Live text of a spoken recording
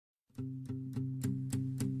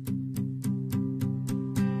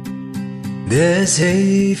There's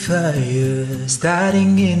a fire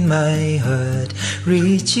starting in my heart,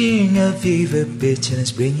 reaching a fever pitch and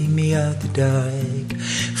it's bringing me out the dark.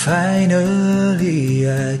 Finally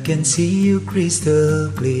I can see you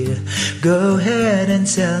crystal clear. Go ahead and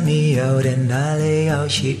sell me out and I'll lay our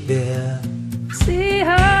ship bare. See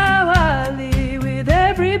how I live with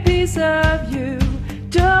every piece of you.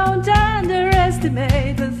 Don't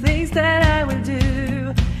underestimate the things that I will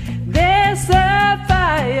do. There's a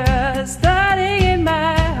fire starting in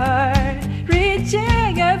my heart,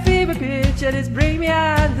 reaching a fever pitch and it's bringing me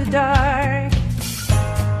out of the dark.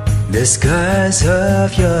 The scars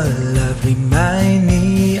of your love remind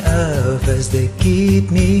me of us. They keep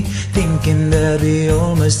me thinking that we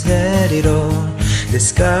almost had it all. The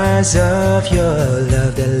scars of your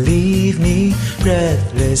love that leave me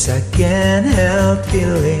breathless. I can't help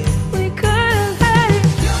feeling We couldn't have it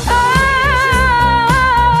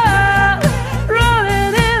all,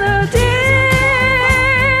 rolling in the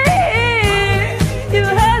deep. You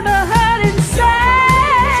had my heart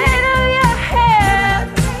inside of your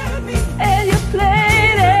hands, and you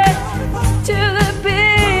played it to the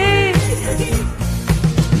beat.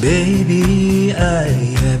 Baby, I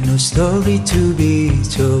have no story to be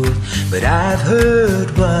told, but I've heard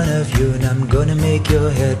one of you and I'm gonna make your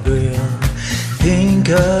head burn. Think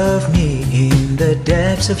of me in the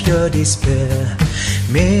depths of your despair.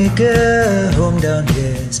 Make a home down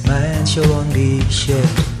here, smile shall won't be shared.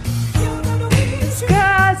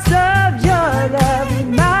 Scars of your love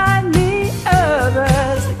remind me of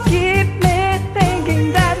us. Keep me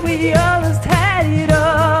thinking that we almost had it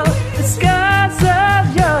all. The scars of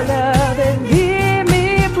your love and leave me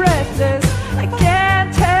breathless. I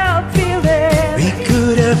can't help feeling We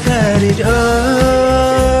could have had it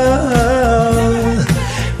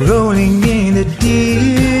all, rolling in the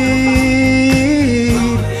deep.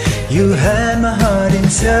 You had my heart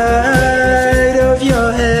inside of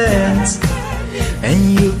your hands, and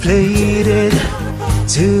you played it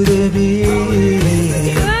to the beat.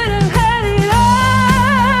 couldn't have it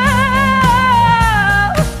all,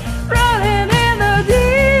 rolling in the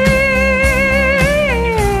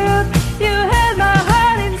deep. You had my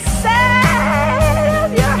heart inside of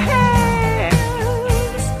your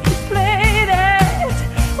hands. You played it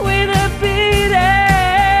with a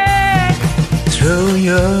beating. Throw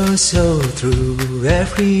your soul through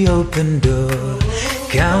every open door.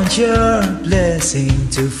 Count your blessing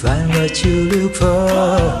to find what you look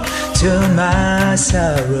for. Turn my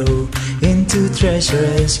sorrow into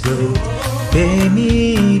treasures gold. Pay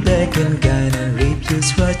me back in kind and reap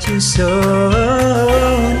just what you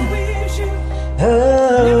sown.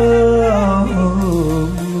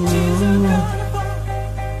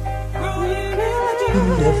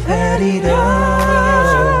 Could have had it all.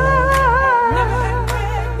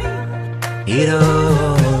 It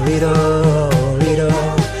all, it all, it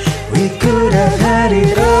all. We could have had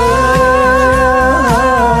it all,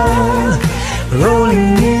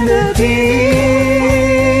 rolling in the deep.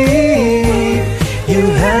 You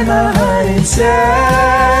had my heart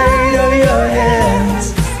inside of your hands,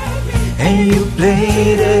 and you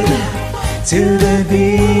played it to the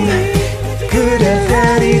beat. Could have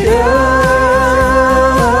had it all,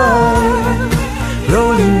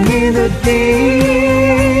 rolling in the deep.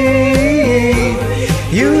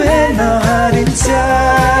 You had my heart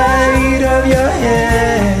inside of your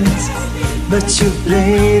hands, but you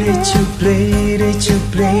played it, you played it, you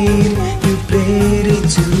played it, you played it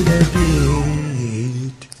to the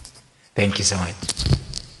beat. Thank you so much.